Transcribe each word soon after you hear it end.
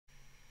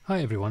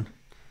Hi everyone,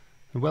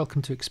 and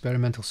welcome to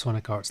Experimental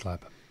Sonic Arts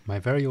Lab, my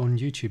very own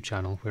YouTube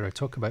channel where I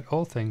talk about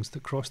all things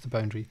that cross the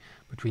boundary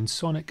between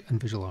sonic and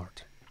visual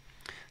art.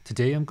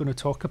 Today I'm going to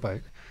talk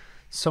about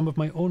some of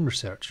my own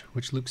research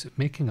which looks at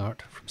making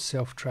art from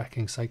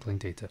self-tracking cycling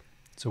data.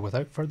 So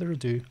without further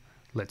ado,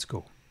 let's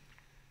go.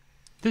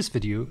 This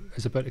video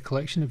is about a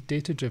collection of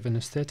data-driven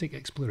aesthetic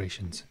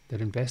explorations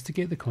that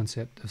investigate the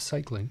concept of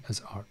cycling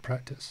as art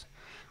practice,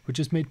 which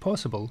is made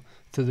possible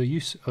through the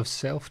use of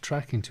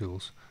self-tracking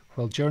tools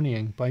while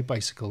journeying by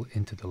bicycle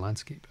into the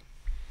landscape.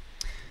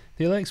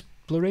 The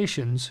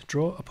explorations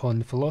draw upon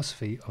the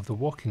philosophy of the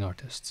walking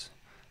artists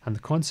and the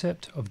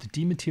concept of the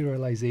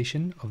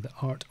dematerialization of the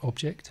art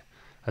object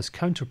as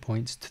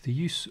counterpoints to the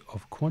use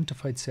of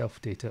quantified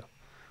self-data,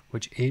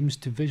 which aims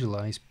to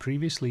visualize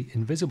previously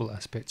invisible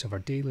aspects of our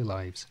daily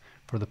lives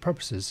for the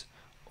purposes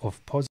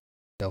of positive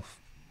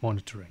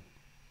self-monitoring.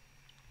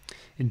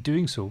 In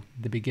doing so,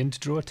 they begin to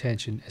draw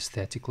attention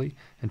aesthetically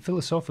and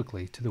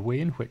philosophically to the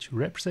way in which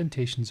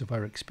representations of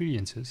our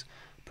experiences,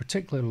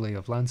 particularly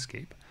of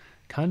landscape,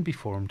 can be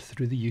formed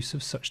through the use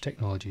of such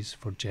technologies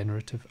for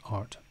generative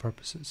art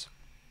purposes.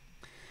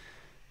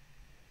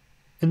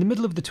 In the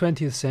middle of the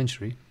 20th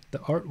century,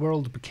 the art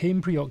world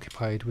became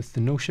preoccupied with the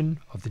notion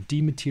of the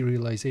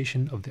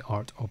dematerialization of the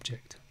art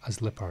object, as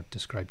Lippard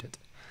described it.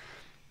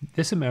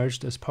 This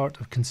emerged as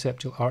part of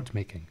conceptual art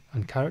making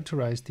and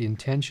characterized the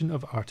intention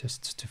of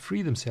artists to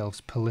free themselves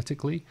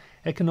politically,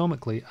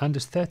 economically and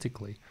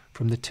aesthetically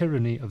from the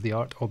tyranny of the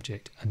art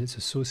object and its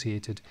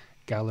associated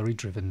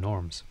gallery-driven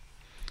norms.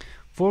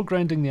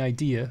 Foregrounding the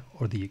idea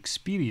or the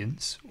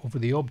experience over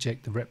the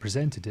object that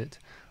represented it,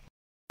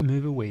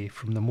 move away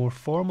from the more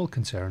formal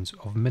concerns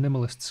of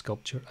minimalist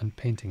sculpture and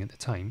painting at the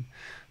time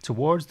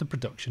towards the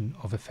production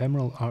of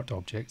ephemeral art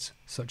objects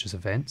such as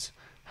events,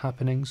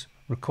 happenings,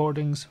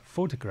 recordings,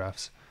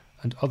 photographs,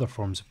 and other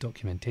forms of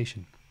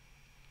documentation.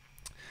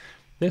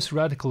 This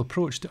radical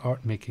approach to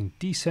art making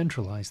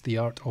decentralized the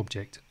art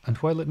object, and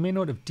while it may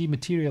not have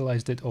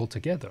dematerialized it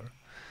altogether,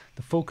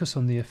 the focus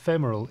on the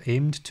ephemeral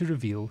aimed to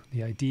reveal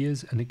the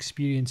ideas and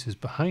experiences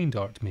behind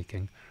art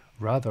making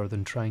rather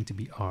than trying to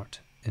be art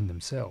in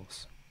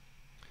themselves.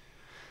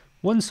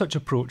 One such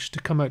approach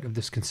to come out of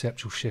this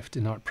conceptual shift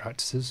in art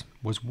practices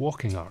was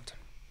walking art,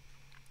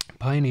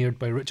 pioneered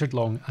by Richard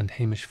Long and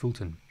Hamish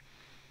Fulton.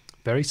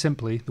 Very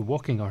simply, the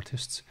walking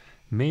artists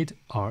made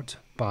art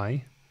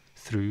by,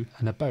 through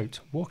and about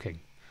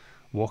walking.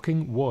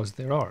 Walking was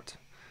their art.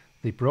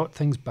 They brought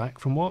things back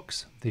from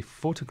walks, they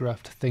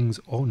photographed things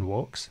on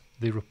walks,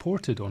 they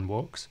reported on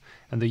walks,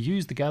 and they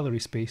used the gallery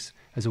space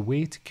as a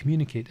way to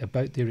communicate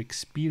about their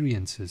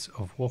experiences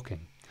of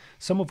walking,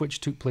 some of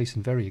which took place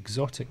in very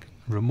exotic,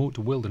 remote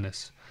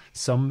wilderness,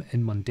 some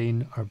in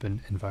mundane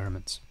urban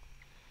environments.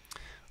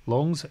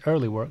 Long's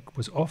early work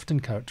was often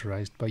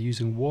characterized by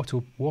using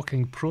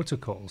walking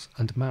protocols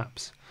and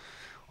maps,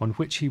 on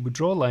which he would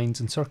draw lines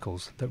and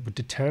circles that would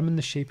determine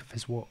the shape of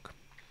his walk.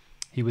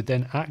 He would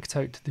then act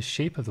out the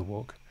shape of the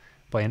walk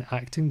by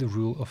enacting the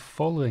rule of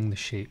following the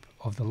shape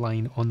of the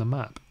line on the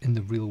map in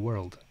the real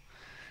world.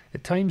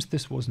 At times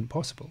this wasn't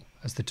possible,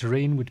 as the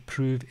terrain would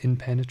prove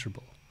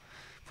impenetrable.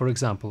 For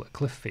example, a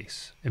cliff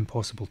face,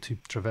 impossible to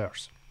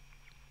traverse.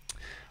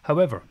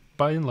 However,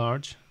 by and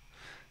large,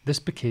 this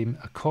became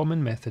a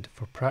common method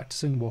for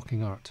practicing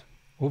walking art.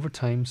 Over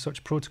time,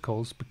 such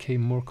protocols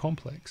became more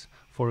complex.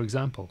 For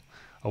example,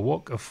 a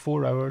walk of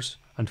 4 hours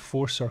and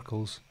 4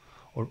 circles,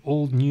 or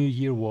Old New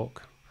Year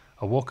walk,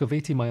 a walk of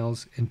 80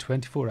 miles in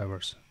 24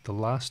 hours, the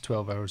last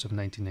 12 hours of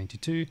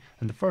 1992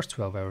 and the first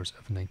 12 hours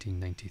of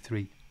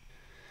 1993.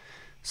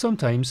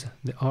 Sometimes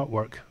the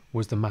artwork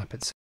was the map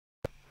itself.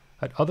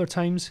 At other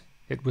times,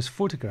 it was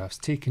photographs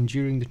taken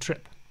during the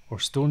trip, or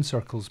stone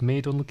circles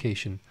made on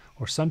location,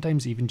 or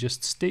sometimes even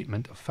just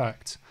statement of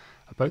facts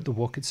about the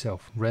walk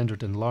itself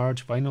rendered in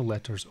large vinyl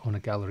letters on a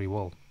gallery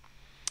wall.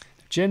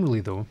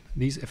 Generally though,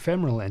 these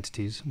ephemeral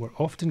entities were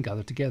often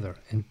gathered together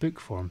in book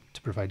form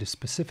to provide a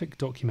specific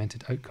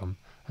documented outcome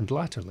and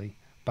latterly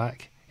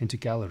back into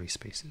gallery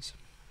spaces.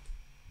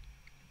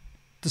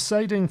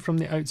 Deciding from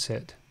the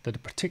outset that a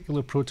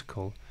particular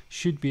protocol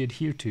should be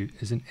adhered to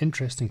is an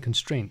interesting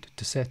constraint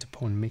to set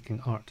upon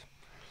making art.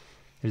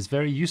 It is a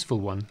very useful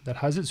one that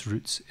has its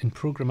roots in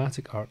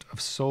programmatic art of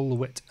Sol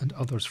LeWitt and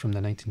others from the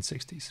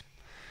 1960s.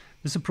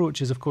 This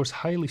approach is of course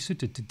highly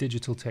suited to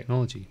digital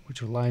technology,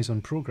 which relies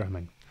on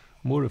programming,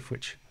 more of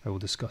which I will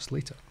discuss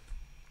later.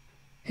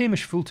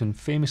 Hamish Fulton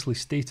famously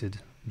stated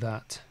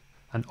that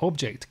an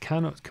object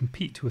cannot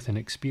compete with an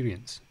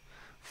experience,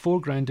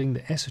 foregrounding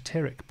the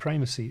esoteric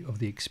primacy of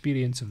the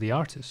experience of the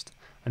artist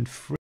and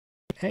framing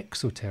the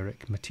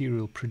exoteric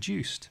material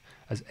produced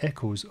as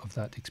echoes of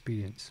that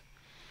experience.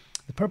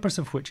 The purpose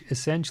of which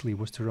essentially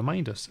was to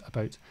remind us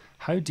about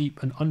how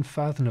deep and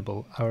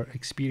unfathomable our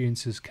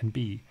experiences can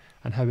be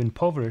and how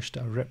impoverished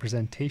our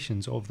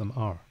representations of them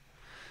are.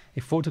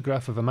 A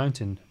photograph of a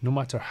mountain, no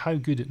matter how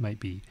good it might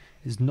be,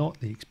 is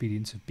not the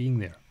experience of being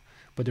there,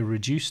 but a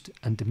reduced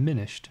and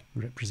diminished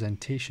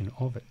representation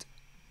of it.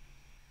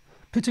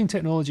 Putting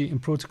technology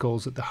and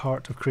protocols at the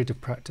heart of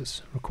creative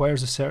practice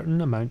requires a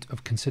certain amount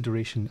of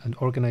consideration and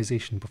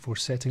organisation before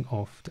setting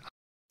off to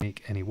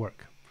make any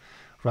work.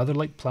 Rather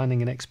like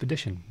planning an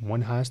expedition,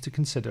 one has to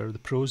consider the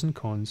pros and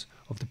cons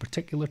of the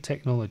particular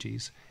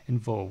technologies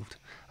involved,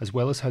 as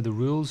well as how the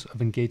rules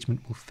of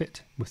engagement will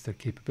fit with their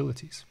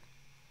capabilities.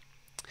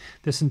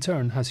 This in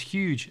turn has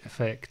huge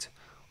effect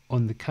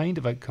on the kind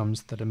of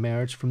outcomes that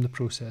emerge from the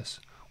process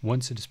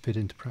once it is put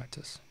into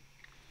practice.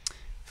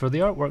 For the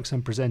artworks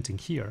I'm presenting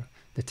here,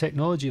 the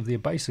technology of the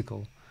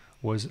bicycle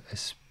was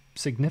a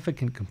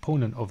significant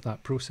component of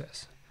that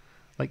process.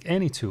 Like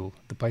any tool,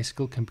 the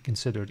bicycle can be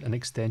considered an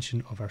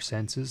extension of our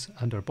senses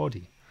and our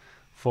body.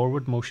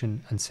 Forward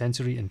motion and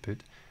sensory input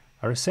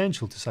are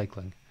essential to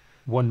cycling.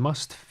 One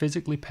must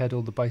physically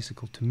pedal the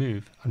bicycle to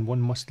move, and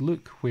one must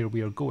look where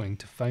we are going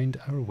to find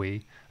our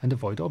way and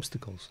avoid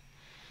obstacles.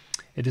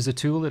 It is a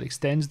tool that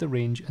extends the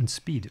range and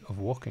speed of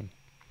walking.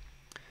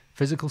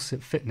 Physical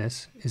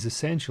fitness is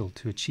essential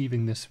to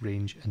achieving this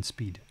range and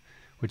speed,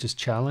 which is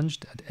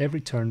challenged at every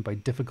turn by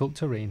difficult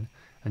terrain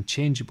and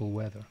changeable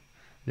weather.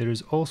 There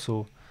is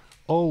also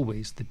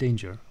always the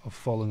danger of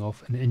falling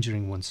off and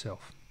injuring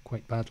oneself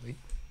quite badly.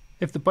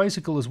 If the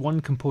bicycle is one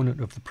component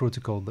of the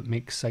protocol that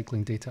makes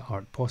cycling data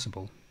art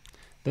possible,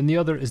 then the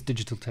other is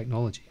digital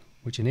technology,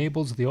 which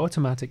enables the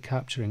automatic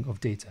capturing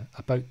of data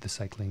about the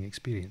cycling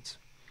experience.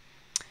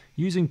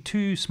 Using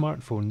two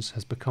smartphones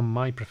has become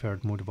my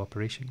preferred mode of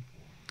operation.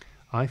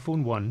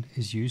 iPhone 1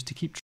 is used to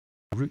keep track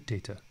of route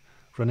data.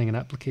 Running an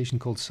application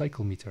called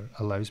CycleMeter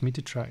allows me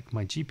to track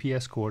my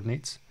GPS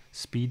coordinates,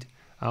 speed,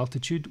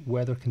 altitude,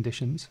 weather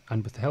conditions,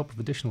 and with the help of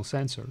additional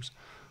sensors,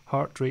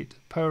 heart rate,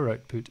 power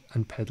output,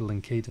 and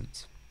pedaling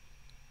cadence.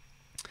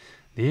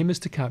 The aim is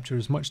to capture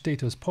as much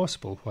data as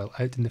possible while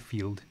out in the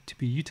field to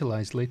be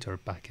utilised later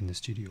back in the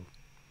studio.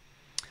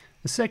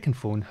 The second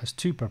phone has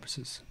two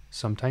purposes.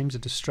 Sometimes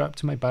it is strapped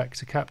to my back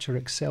to capture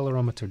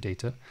accelerometer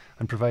data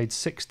and provides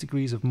 6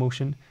 degrees of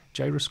motion,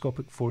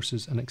 gyroscopic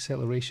forces and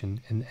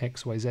acceleration in the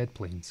XYZ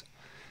planes.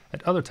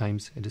 At other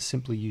times it is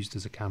simply used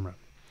as a camera.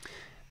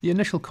 The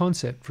initial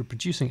concept for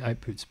producing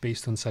outputs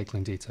based on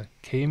cycling data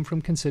came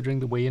from considering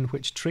the way in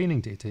which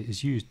training data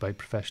is used by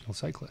professional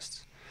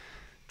cyclists.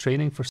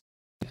 Training for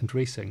cycling and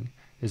racing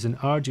is an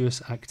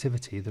arduous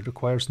activity that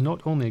requires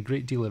not only a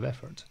great deal of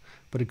effort,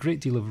 but a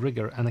great deal of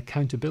rigour and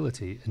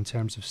accountability in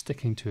terms of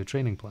sticking to a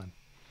training plan.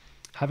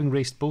 Having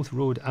raced both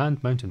road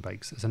and mountain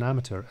bikes as an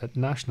amateur at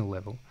national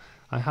level,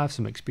 I have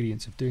some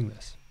experience of doing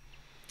this.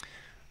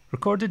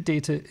 Recorded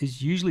data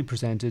is usually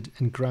presented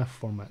in graph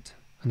format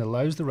and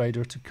allows the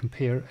rider to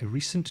compare a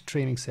recent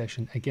training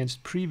session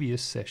against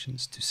previous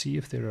sessions to see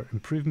if there are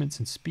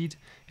improvements in speed,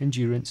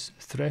 endurance,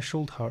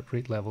 threshold heart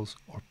rate levels,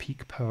 or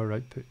peak power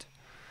output.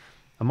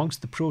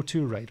 Amongst the Pro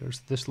Tour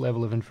riders, this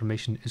level of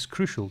information is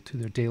crucial to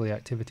their daily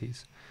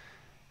activities,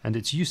 and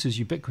its use is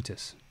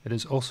ubiquitous. It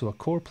is also a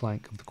core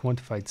plank of the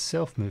quantified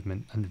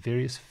self-movement and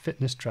various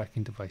fitness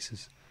tracking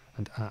devices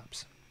and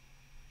apps.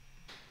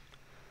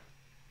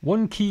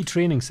 One key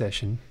training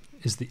session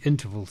is the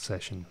interval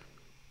session.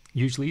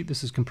 Usually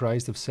this is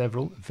comprised of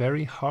several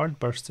very hard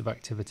bursts of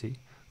activity,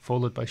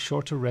 followed by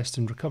shorter rest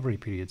and recovery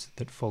periods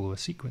that follow a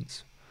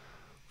sequence.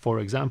 For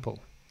example,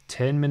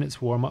 10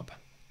 minutes warm-up,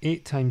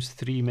 8 times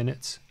 3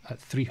 minutes at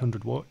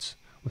 300 watts,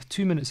 with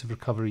 2 minutes of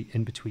recovery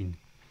in between.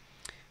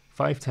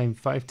 5 times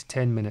 5 to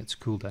 10 minutes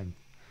cool down.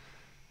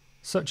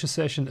 Such a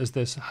session as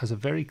this has a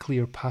very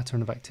clear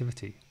pattern of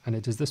activity, and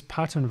it is this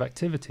pattern of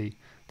activity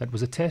that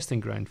was a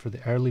testing ground for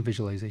the early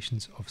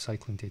visualizations of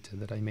cycling data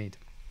that I made.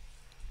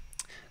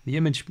 The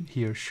image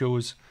here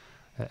shows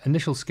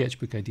initial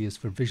sketchbook ideas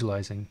for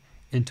visualizing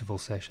interval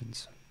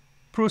sessions.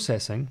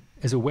 Processing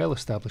is a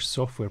well-established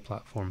software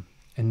platform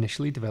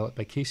initially developed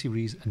by Casey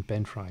Rees and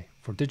Ben Fry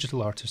for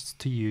digital artists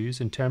to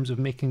use in terms of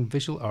making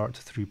visual art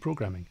through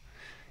programming.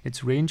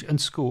 Its range and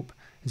scope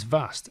is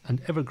vast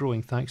and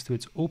ever-growing thanks to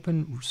its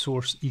open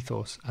source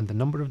ethos and the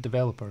number of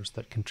developers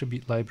that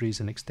contribute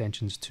libraries and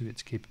extensions to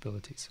its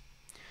capabilities.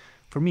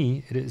 For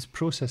me, it is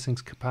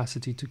processing's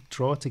capacity to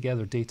draw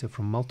together data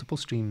from multiple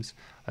streams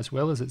as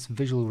well as its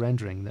visual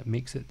rendering that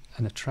makes it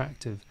an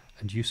attractive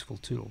and useful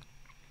tool.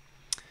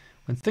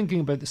 When thinking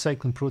about the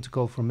cycling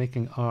protocol for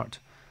making art,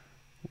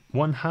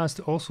 one has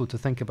to also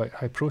think about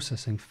how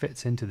processing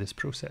fits into this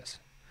process.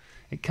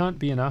 It can't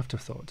be an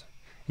afterthought.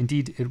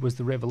 Indeed, it was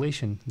the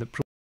revelation that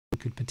processing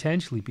could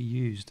potentially be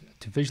used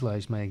to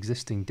visualize my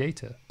existing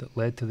data that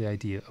led to the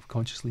idea of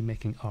consciously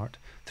making art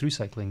through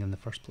cycling in the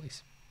first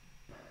place.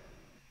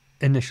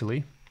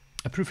 Initially,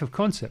 a proof of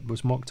concept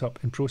was mocked up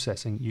in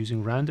processing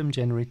using random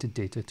generated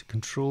data to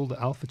control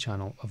the alpha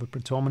channel of a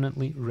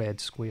predominantly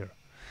red square.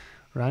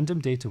 Random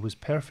data was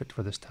perfect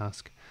for this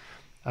task,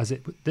 as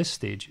at this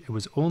stage it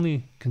was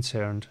only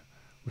concerned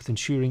with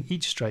ensuring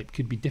each stripe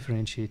could be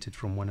differentiated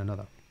from one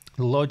another.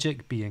 The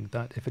logic being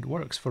that if it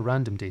works for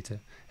random data,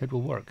 it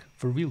will work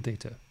for real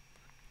data.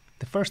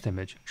 The first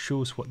image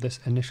shows what this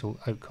initial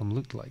outcome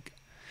looked like.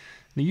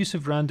 The use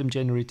of random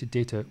generated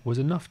data was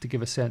enough to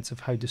give a sense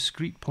of how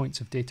discrete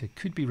points of data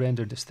could be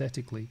rendered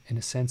aesthetically in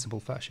a sensible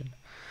fashion.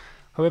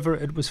 However,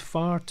 it was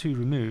far too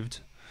removed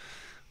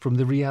from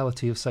the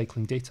reality of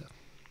cycling data.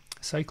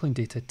 Cycling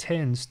data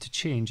tends to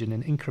change in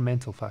an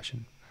incremental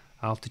fashion.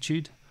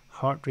 Altitude,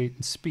 heart rate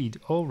and speed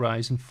all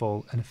rise and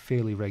fall in a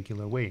fairly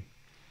regular way.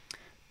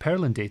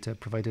 Perlin data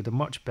provided a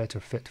much better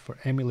fit for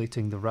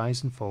emulating the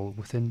rise and fall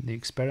within the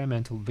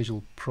experimental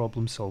visual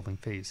problem-solving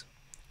phase.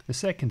 The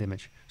second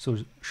image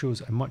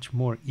shows a much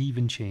more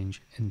even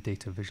change in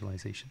data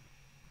visualization.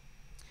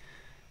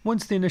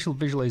 Once the initial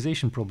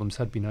visualization problems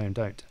had been ironed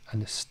out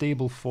and a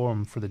stable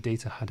form for the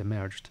data had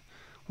emerged,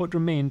 what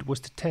remained was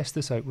to test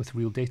this out with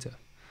real data.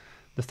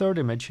 The third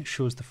image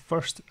shows the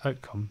first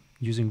outcome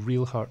using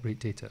real heart rate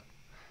data.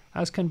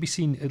 As can be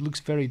seen, it looks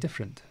very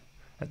different.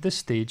 At this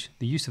stage,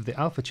 the use of the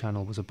alpha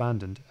channel was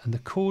abandoned and the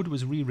code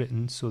was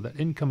rewritten so that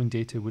incoming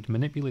data would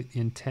manipulate the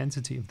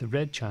intensity of the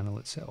red channel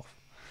itself.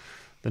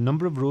 The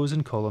number of rows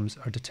and columns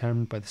are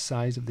determined by the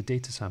size of the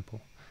data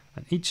sample,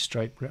 and each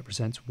stripe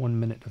represents 1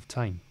 minute of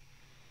time.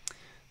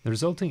 The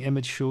resulting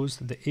image shows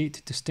the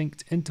 8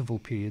 distinct interval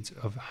periods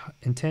of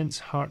intense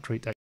heart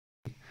rate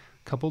activity,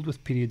 coupled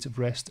with periods of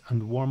rest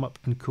and warm-up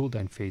and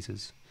cool-down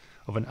phases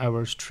of an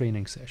hour's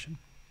training session.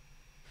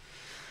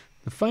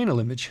 The final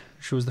image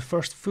shows the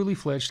first fully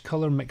fledged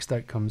colour mixed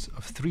outcomes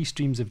of 3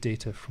 streams of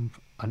data from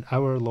an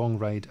hour-long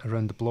ride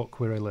around the block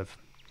where I live.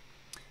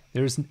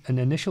 There is an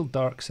initial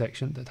dark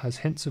section that has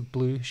hints of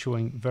blue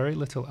showing very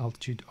little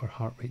altitude or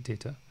heart rate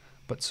data,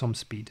 but some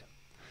speed.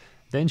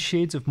 Then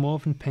shades of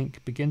mauve and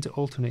pink begin to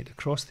alternate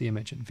across the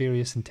image at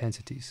various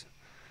intensities.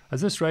 As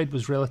this ride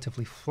was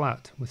relatively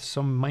flat with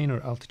some minor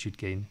altitude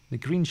gain, the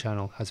green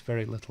channel has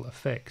very little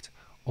effect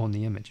on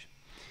the image.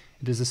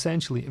 It is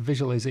essentially a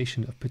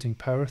visualization of putting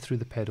power through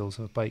the pedals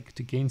of a bike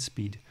to gain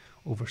speed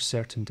over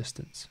certain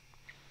distance.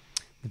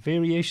 The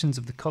variations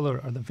of the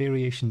colour are the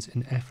variations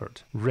in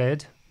effort.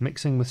 Red,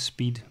 mixing with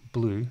speed,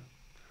 blue,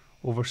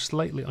 over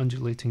slightly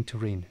undulating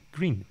terrain,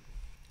 green.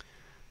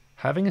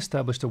 Having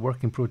established a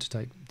working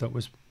prototype that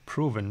was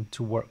proven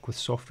to work with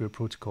software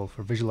protocol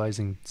for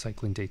visualizing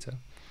cycling data,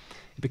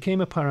 it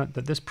became apparent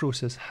that this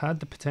process had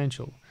the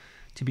potential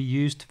to be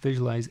used to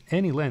visualize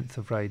any length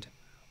of ride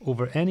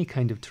over any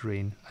kind of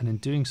terrain, and in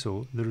doing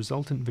so, the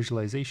resultant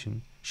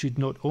visualization should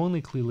not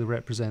only clearly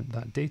represent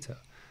that data,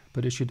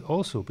 but it should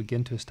also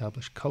begin to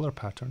establish color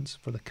patterns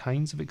for the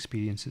kinds of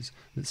experiences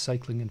that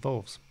cycling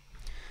involves.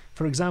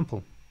 For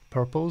example,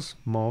 purples,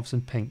 mauves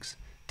and pinks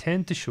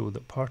tend to show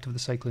that part of the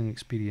cycling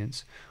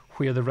experience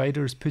where the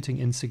rider is putting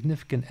in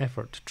significant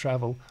effort to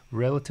travel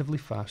relatively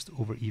fast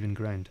over even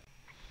ground.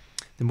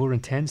 The more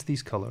intense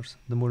these colours,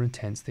 the more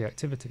intense the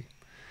activity.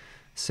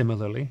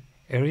 Similarly,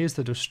 areas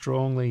that are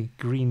strongly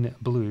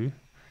green-blue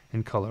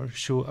in colour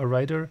show a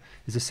rider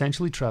is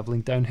essentially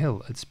travelling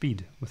downhill at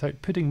speed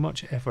without putting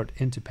much effort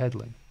into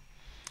pedalling.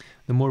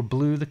 The more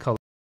blue the colour,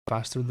 the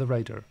faster the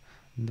rider,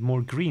 and the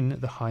more green,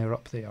 the higher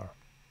up they are.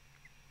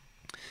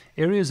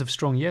 Areas of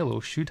strong yellow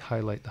should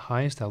highlight the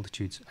highest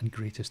altitudes and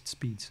greatest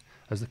speeds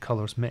as the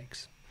colours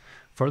mix.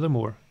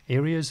 Furthermore,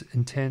 areas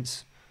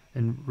intense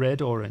in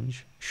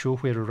red-orange show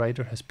where a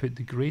rider has put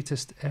the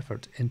greatest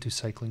effort into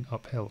cycling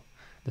uphill.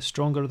 The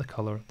stronger the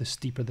colour, the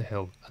steeper the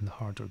hill and the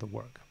harder the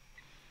work.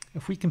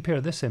 If we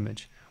compare this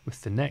image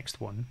with the next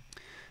one,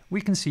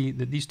 we can see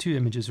that these two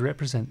images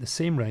represent the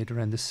same rider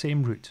and the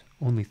same route,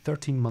 only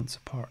 13 months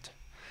apart.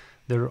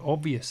 There are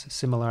obvious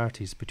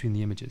similarities between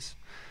the images.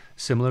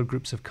 Similar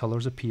groups of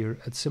colours appear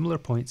at similar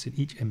points in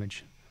each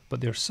image,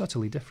 but they are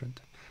subtly different.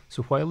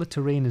 So while the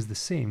terrain is the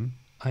same,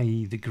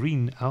 i.e. the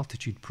green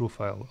altitude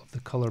profile of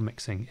the colour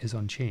mixing is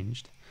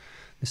unchanged,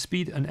 the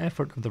speed and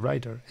effort of the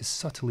rider is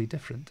subtly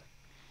different.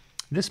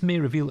 This may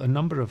reveal a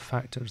number of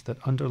factors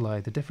that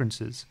underlie the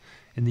differences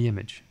in the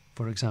image,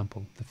 for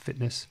example, the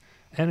fitness,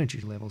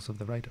 energy levels of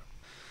the rider.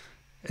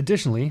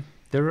 Additionally,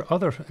 there are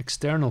other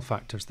external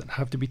factors that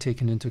have to be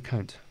taken into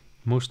account,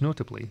 most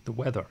notably the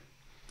weather.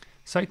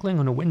 Cycling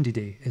on a windy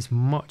day is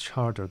much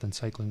harder than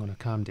cycling on a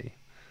calm day.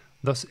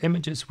 Thus,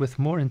 images with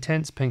more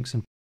intense pinks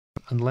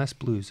and less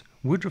blues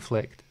would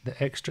reflect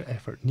the extra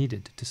effort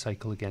needed to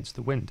cycle against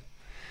the wind.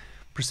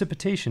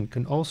 Precipitation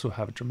can also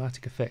have a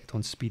dramatic effect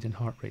on speed and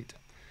heart rate.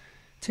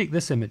 Take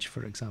this image,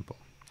 for example.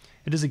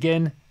 It is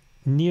again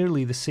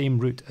nearly the same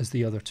route as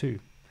the other two.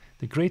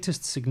 The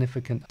greatest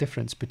significant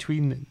difference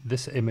between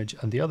this image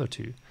and the other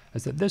two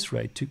is that this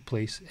ride took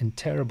place in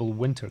terrible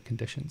winter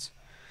conditions.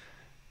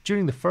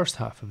 During the first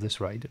half of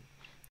this ride,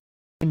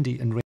 windy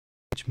and rainy,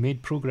 which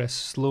made progress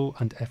slow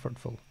and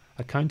effortful,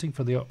 accounting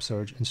for the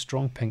upsurge in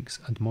strong pinks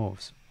and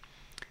mauves.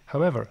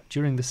 However,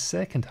 during the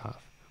second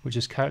half, which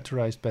is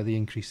characterised by the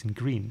increase in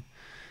green,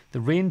 the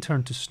rain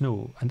turned to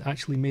snow and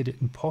actually made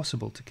it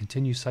impossible to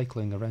continue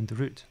cycling around the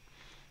route.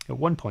 At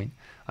one point,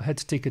 I had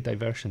to take a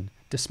diversion,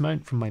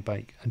 dismount from my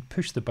bike and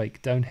push the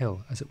bike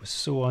downhill as it was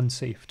so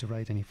unsafe to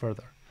ride any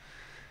further.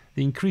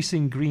 The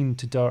increasing green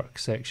to dark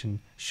section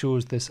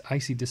shows this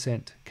icy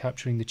descent,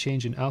 capturing the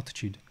change in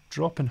altitude,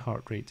 drop in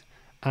heart rate,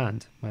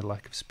 and my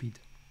lack of speed.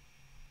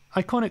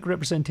 Iconic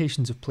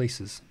representations of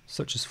places,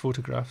 such as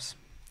photographs,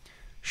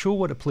 show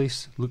what a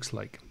place looks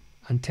like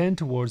and tend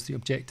towards the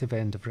objective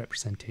end of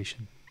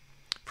representation.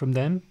 From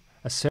them,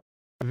 a certain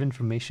amount of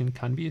information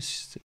can be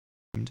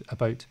assumed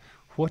about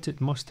what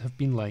it must have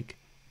been like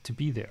to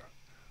be there.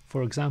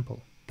 For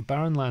example, the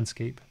barren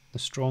landscape, the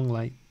strong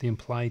light, the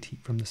implied heat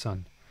from the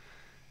sun.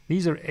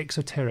 These are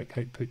exoteric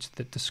outputs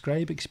that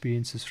describe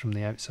experiences from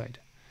the outside.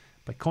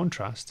 By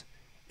contrast,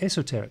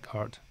 esoteric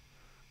art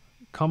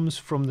comes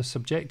from the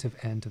subjective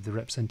end of the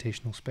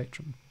representational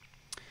spectrum.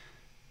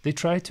 They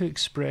try to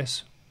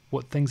express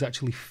what things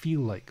actually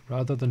feel like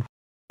rather than what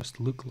they just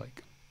look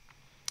like.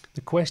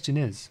 The question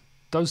is,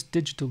 does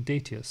digital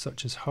data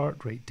such as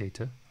heart rate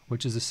data,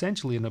 which is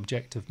essentially an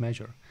objective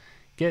measure,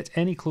 get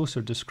any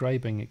closer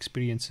describing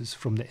experiences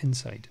from the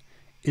inside?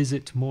 Is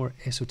it more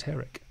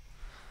esoteric?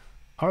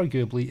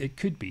 Arguably, it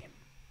could be.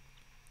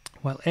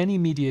 While any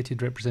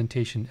mediated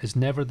representation is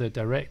never the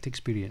direct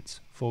experience,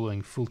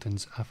 following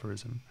Fulton's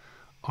aphorism,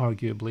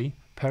 arguably,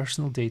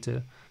 personal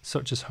data,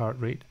 such as heart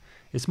rate,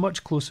 is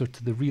much closer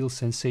to the real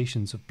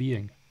sensations of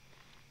being.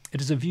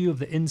 It is a view of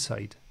the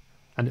inside,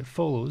 and it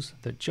follows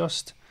that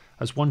just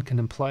as one can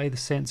imply the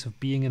sense of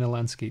being in a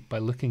landscape by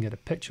looking at a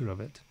picture of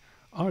it,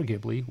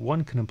 arguably,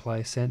 one can imply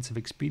a sense of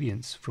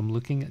experience from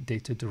looking at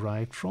data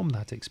derived from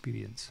that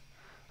experience.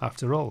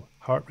 After all,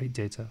 heart rate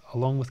data,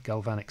 along with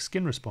galvanic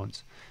skin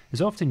response,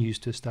 is often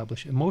used to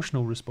establish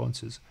emotional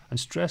responses and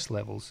stress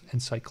levels in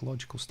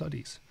psychological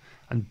studies,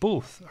 and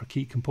both are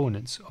key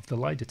components of the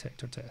lie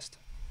detector test.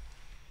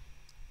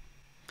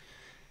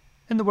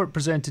 In the work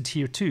presented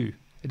here too,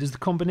 it is the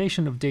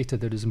combination of data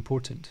that is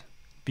important.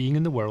 Being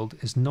in the world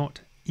is not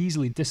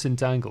easily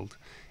disentangled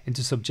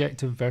into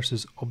subjective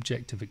versus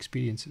objective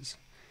experiences.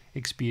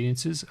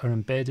 Experiences are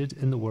embedded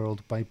in the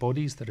world by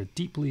bodies that are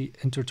deeply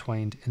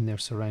intertwined in their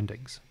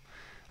surroundings,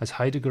 as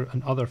Heidegger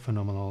and other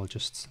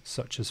phenomenologists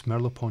such as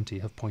Merleau-Ponty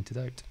have pointed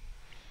out.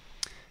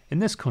 In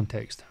this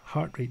context,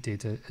 heart rate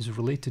data is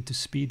related to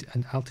speed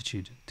and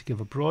altitude to give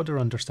a broader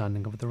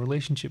understanding of the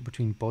relationship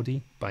between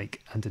body,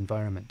 bike, and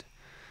environment.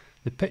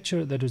 The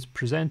picture that is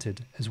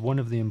presented is one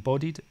of the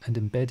embodied and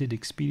embedded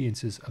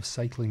experiences of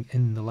cycling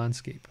in the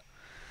landscape.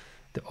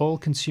 The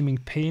all-consuming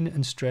pain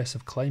and stress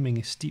of climbing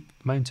a steep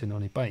mountain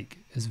on a bike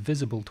is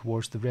visible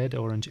towards the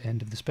red-orange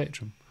end of the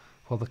spectrum,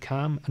 while the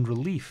calm and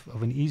relief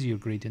of an easier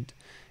gradient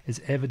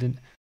is evident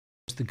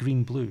towards the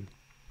green-blue.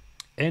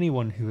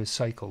 Anyone who has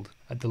cycled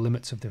at the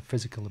limits of their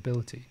physical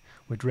ability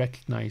would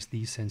recognise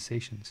these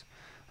sensations,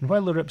 and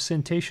while the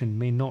representation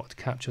may not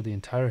capture the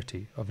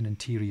entirety of an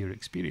interior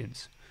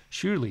experience,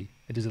 surely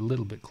it is a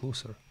little bit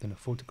closer than a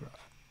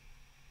photograph.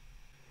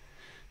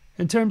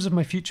 In terms of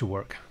my future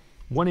work,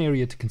 one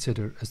area to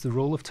consider is the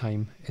role of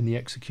time in the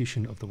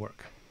execution of the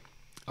work.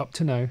 Up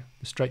to now,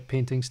 the stripe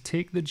paintings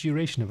take the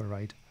duration of a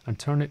ride and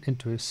turn it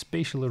into a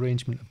spatial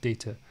arrangement of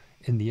data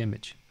in the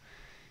image.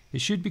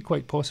 It should be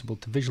quite possible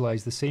to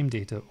visualize the same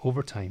data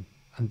over time,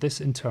 and this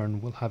in turn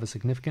will have a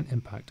significant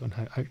impact on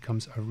how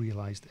outcomes are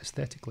realized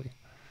aesthetically.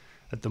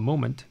 At the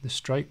moment, the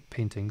stripe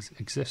paintings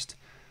exist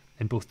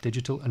in both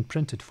digital and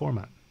printed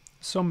format,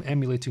 some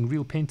emulating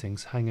real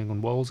paintings hanging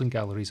on walls in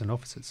galleries and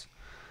offices.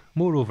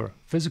 Moreover,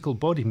 physical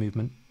body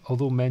movement,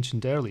 although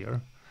mentioned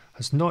earlier,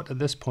 has not at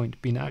this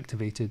point been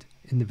activated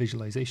in the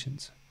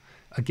visualizations.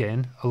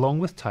 Again, along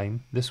with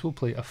time, this will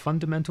play a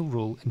fundamental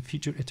role in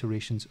future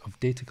iterations of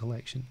data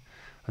collection,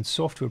 and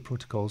software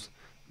protocols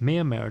may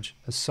emerge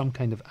as some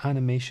kind of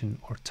animation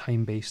or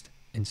time-based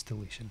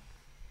installation.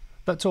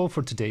 That's all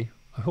for today.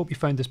 I hope you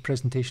found this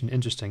presentation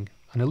interesting,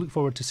 and I look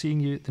forward to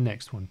seeing you at the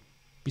next one.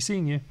 Be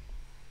seeing you!